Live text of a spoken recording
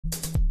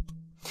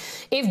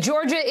If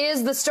Georgia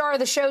is the star of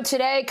the show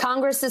today,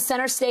 Congress is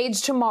center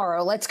stage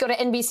tomorrow. Let's go to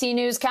NBC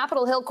News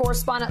Capitol Hill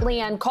correspondent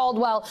Leigh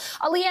Caldwell.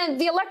 Leigh,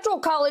 the Electoral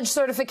College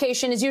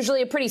certification is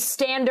usually a pretty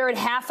standard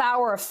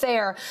half-hour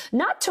affair.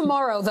 Not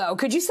tomorrow, though.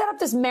 Could you set up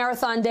this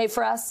marathon day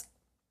for us?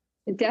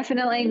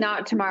 Definitely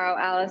not tomorrow,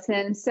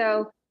 Allison.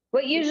 So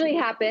what usually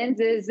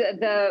happens is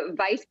the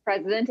Vice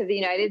President of the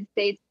United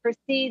States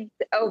presides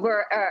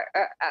over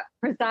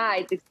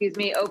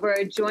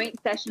a joint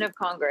session of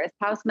Congress.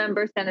 House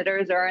members,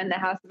 senators are in the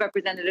House of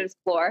Representatives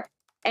floor,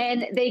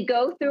 and they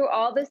go through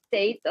all the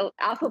states,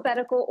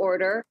 alphabetical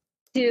order,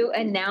 to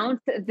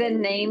announce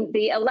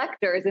the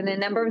electors and the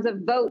numbers of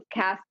votes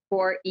cast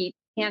for each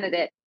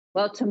candidate.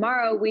 Well,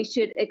 tomorrow we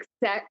should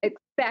expect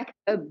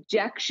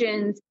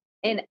objections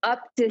in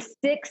up to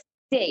 6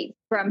 states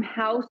from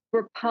House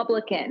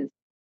Republicans.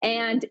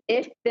 And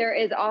if there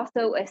is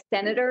also a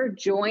senator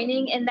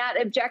joining in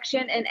that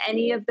objection in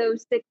any of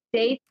those 6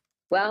 states,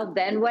 well,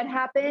 then what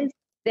happens?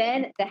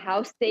 Then the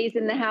House stays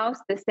in the House,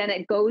 the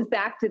Senate goes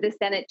back to the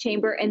Senate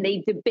chamber, and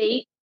they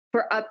debate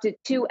for up to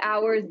 2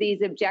 hours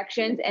these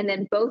objections, and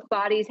then both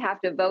bodies have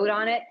to vote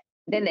on it.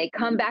 Then they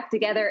come back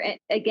together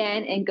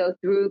again and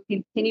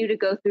continue to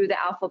go through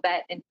the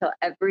alphabet until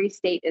every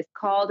state is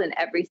called and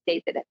every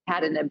state that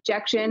had an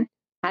objection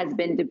has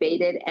been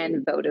debated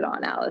and voted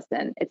on,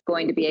 Allison. It's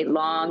going to be a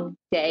long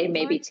day,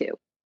 maybe 2.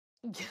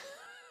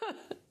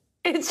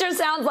 It sure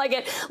sounds like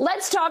it.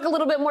 Let's talk a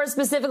little bit more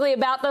specifically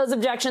about those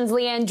objections,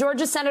 Leigh.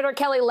 Georgia Senator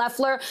Kelly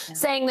Loeffler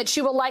saying that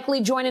she will likely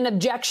join an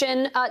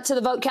objection to the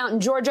vote count in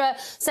Georgia.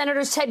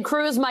 Senators Ted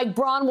Cruz, Mike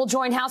Braun will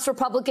join House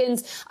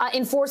Republicans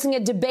in forcing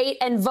a debate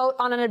and vote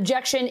on an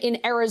objection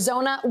in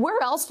Arizona.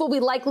 Where else will we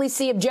likely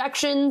see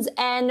objections,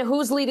 and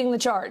who's leading the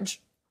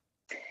charge?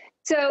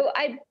 So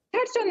I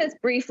touched on this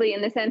briefly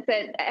in the sense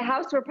that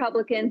House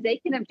Republicans, they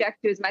can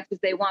object to as much as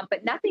they want,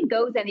 but nothing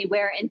goes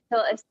anywhere until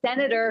a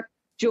senator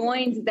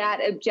joins that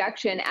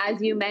objection.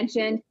 As you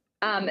mentioned,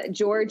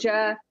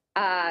 Georgia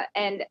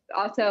and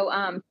also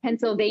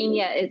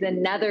Pennsylvania is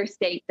another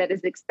state that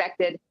is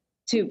expected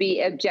to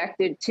be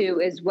objected to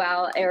as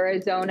well.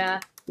 Arizona,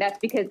 that's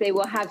because they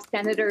will have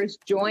senators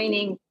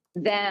joining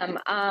them.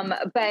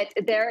 But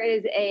there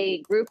is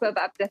a group of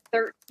up to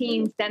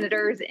 13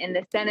 senators in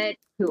the Senate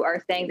who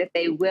are saying that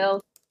they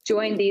will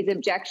join these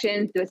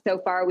objections. So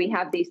far, we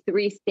have these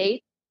 3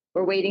 states.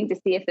 We're waiting to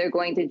see if they're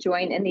going to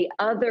join in the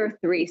other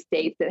 3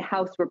 states that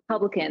House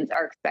Republicans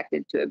are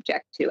expected to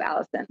object to,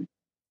 Allison.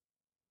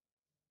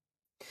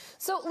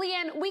 So,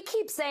 Leigh, we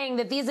keep saying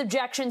that these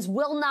objections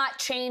will not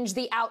change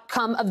the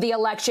outcome of the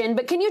election,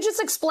 but can you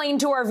just explain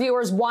to our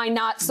viewers why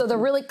not, so they're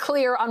really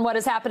clear on what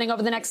is happening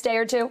over the next day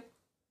or 2?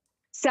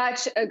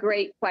 Such a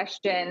great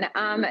question.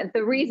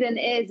 The reason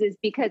is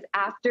because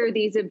after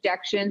these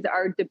objections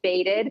are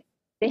debated,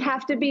 they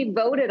have to be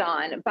voted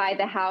on by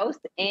the House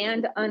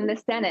and on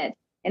the Senate.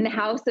 And the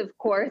House, of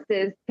course,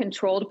 is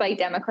controlled by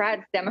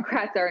Democrats.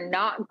 Democrats are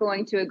not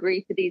going to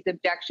agree to these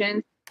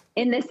objections.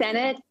 In the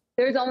Senate,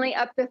 there's only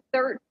up to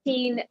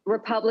 13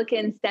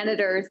 Republican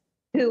senators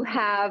who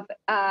have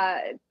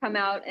come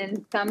out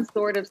in some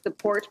sort of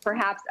support,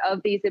 perhaps,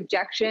 of these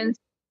objections.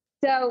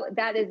 So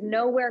that is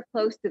nowhere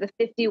close to the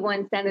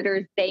 51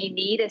 senators they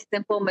need, a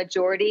simple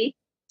majority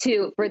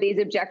for these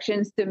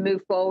objections to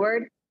move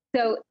forward.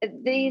 So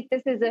this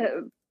is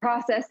a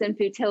process and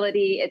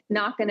futility. It's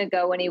not going to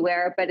go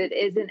anywhere, but it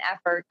is an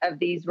effort of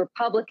these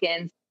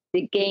Republicans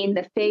to gain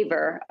the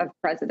favor of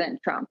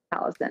President Trump,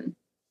 Allison.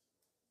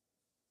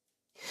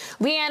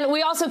 Leigh,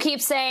 we also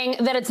keep saying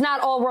that it's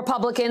not all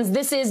Republicans.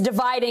 This is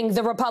dividing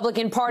the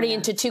Republican Party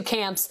into 2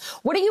 camps.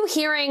 What are you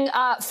hearing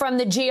from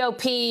the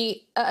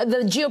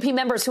GOP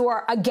members who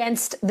are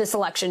against this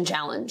election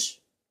challenge?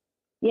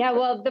 Yeah,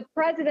 well, the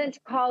president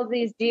calls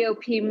these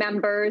GOP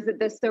members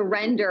the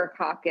Surrender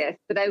Caucus.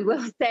 But I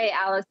will say,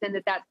 Allison,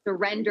 that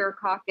Surrender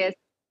Caucus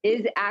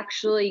is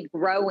actually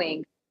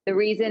growing. The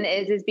reason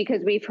is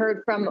because we've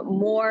heard from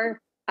more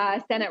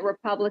Senate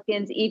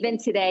Republicans, even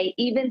today,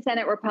 even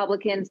Senate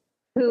Republicans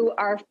who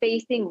are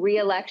facing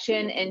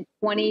re-election in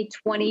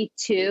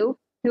 2022,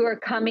 who are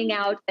coming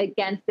out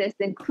against this,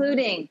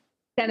 including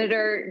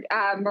Senator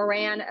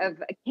Moran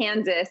of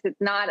Kansas. It's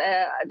not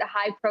the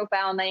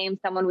high-profile name,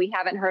 someone we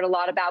haven't heard a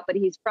lot about, but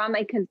he's from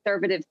a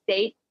conservative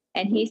state,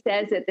 and he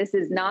says that this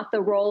is not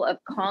the role of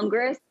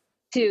Congress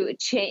to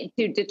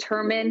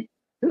determine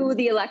who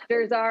the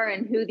electors are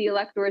and who the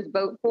electors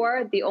vote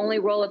for. The only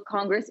role of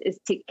Congress is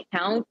to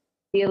count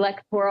the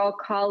Electoral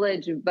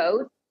College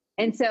votes.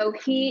 And so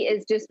he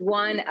is just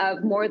one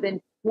of more than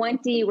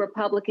 20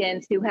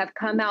 Republicans who have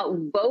come out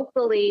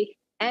vocally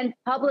and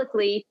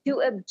publicly to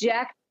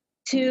object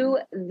to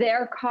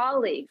their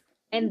colleagues.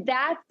 And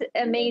that's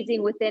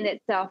amazing within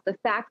itself. The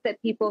fact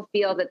that people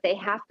feel that they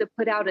have to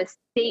put out a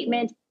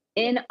statement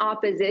in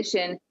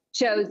opposition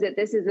shows that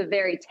this is a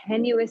very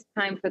tenuous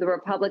time for the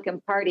Republican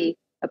Party,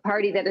 a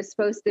party that is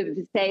supposed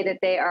to say that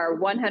they are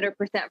 100%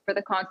 for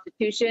the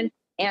Constitution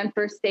and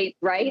for states'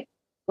 rights.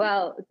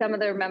 Well, some of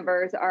their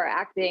members are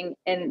acting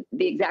in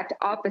the exact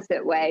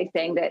opposite way,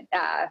 saying that,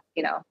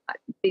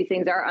 these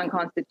things are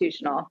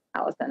unconstitutional,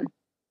 Allison.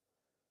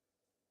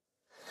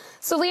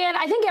 So, Leanne,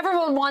 I think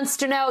everyone wants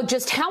to know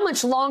just how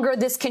much longer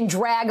this can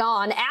drag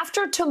on.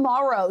 After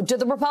tomorrow, do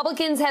the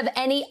Republicans have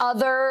any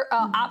other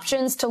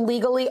options to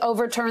legally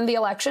overturn the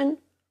election?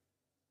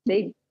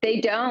 They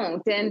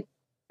don't. And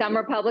some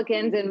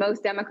Republicans and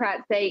most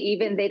Democrats say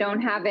even they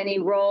don't have any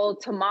role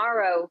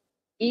tomorrow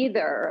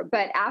either.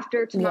 But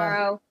after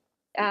tomorrow,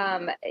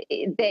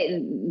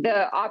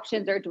 the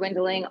options are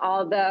dwindling.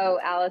 Although,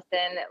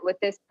 Allison, with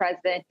this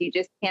president, you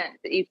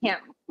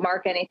can't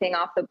mark anything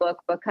off the book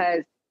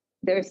because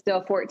there's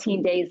still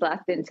 14 days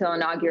left until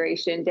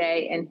Inauguration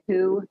Day, and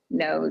who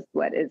knows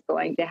what is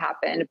going to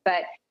happen.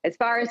 But as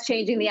far as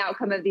changing the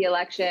outcome of the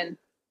election,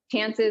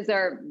 chances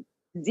are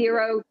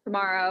 0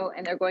 tomorrow,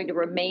 and they're going to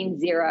remain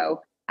 0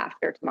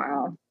 after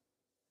tomorrow.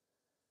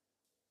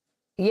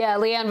 Yeah,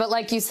 Leanne, but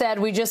like you said,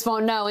 we just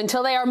won't know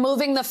until they are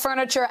moving the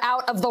furniture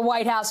out of the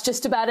White House.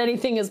 Just about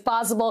anything is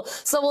possible.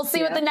 So we'll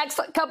see what the next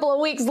couple of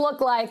weeks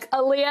look like.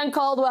 Leigh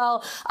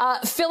Caldwell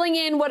filling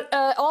in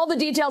all the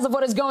details of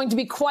what is going to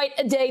be quite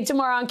a day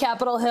tomorrow on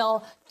Capitol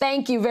Hill.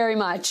 Thank you very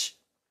much.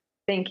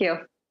 Thank you.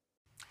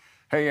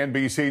 Hey,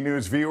 NBC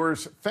News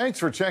viewers, thanks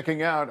for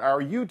checking out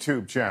our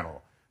YouTube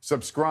channel.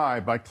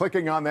 Subscribe by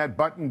clicking on that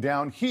button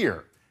down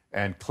here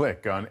and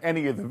click on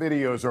any of the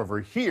videos over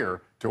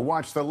here to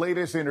watch the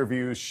latest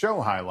interviews,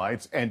 show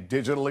highlights, and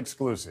digital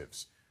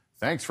exclusives.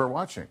 Thanks for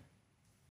watching.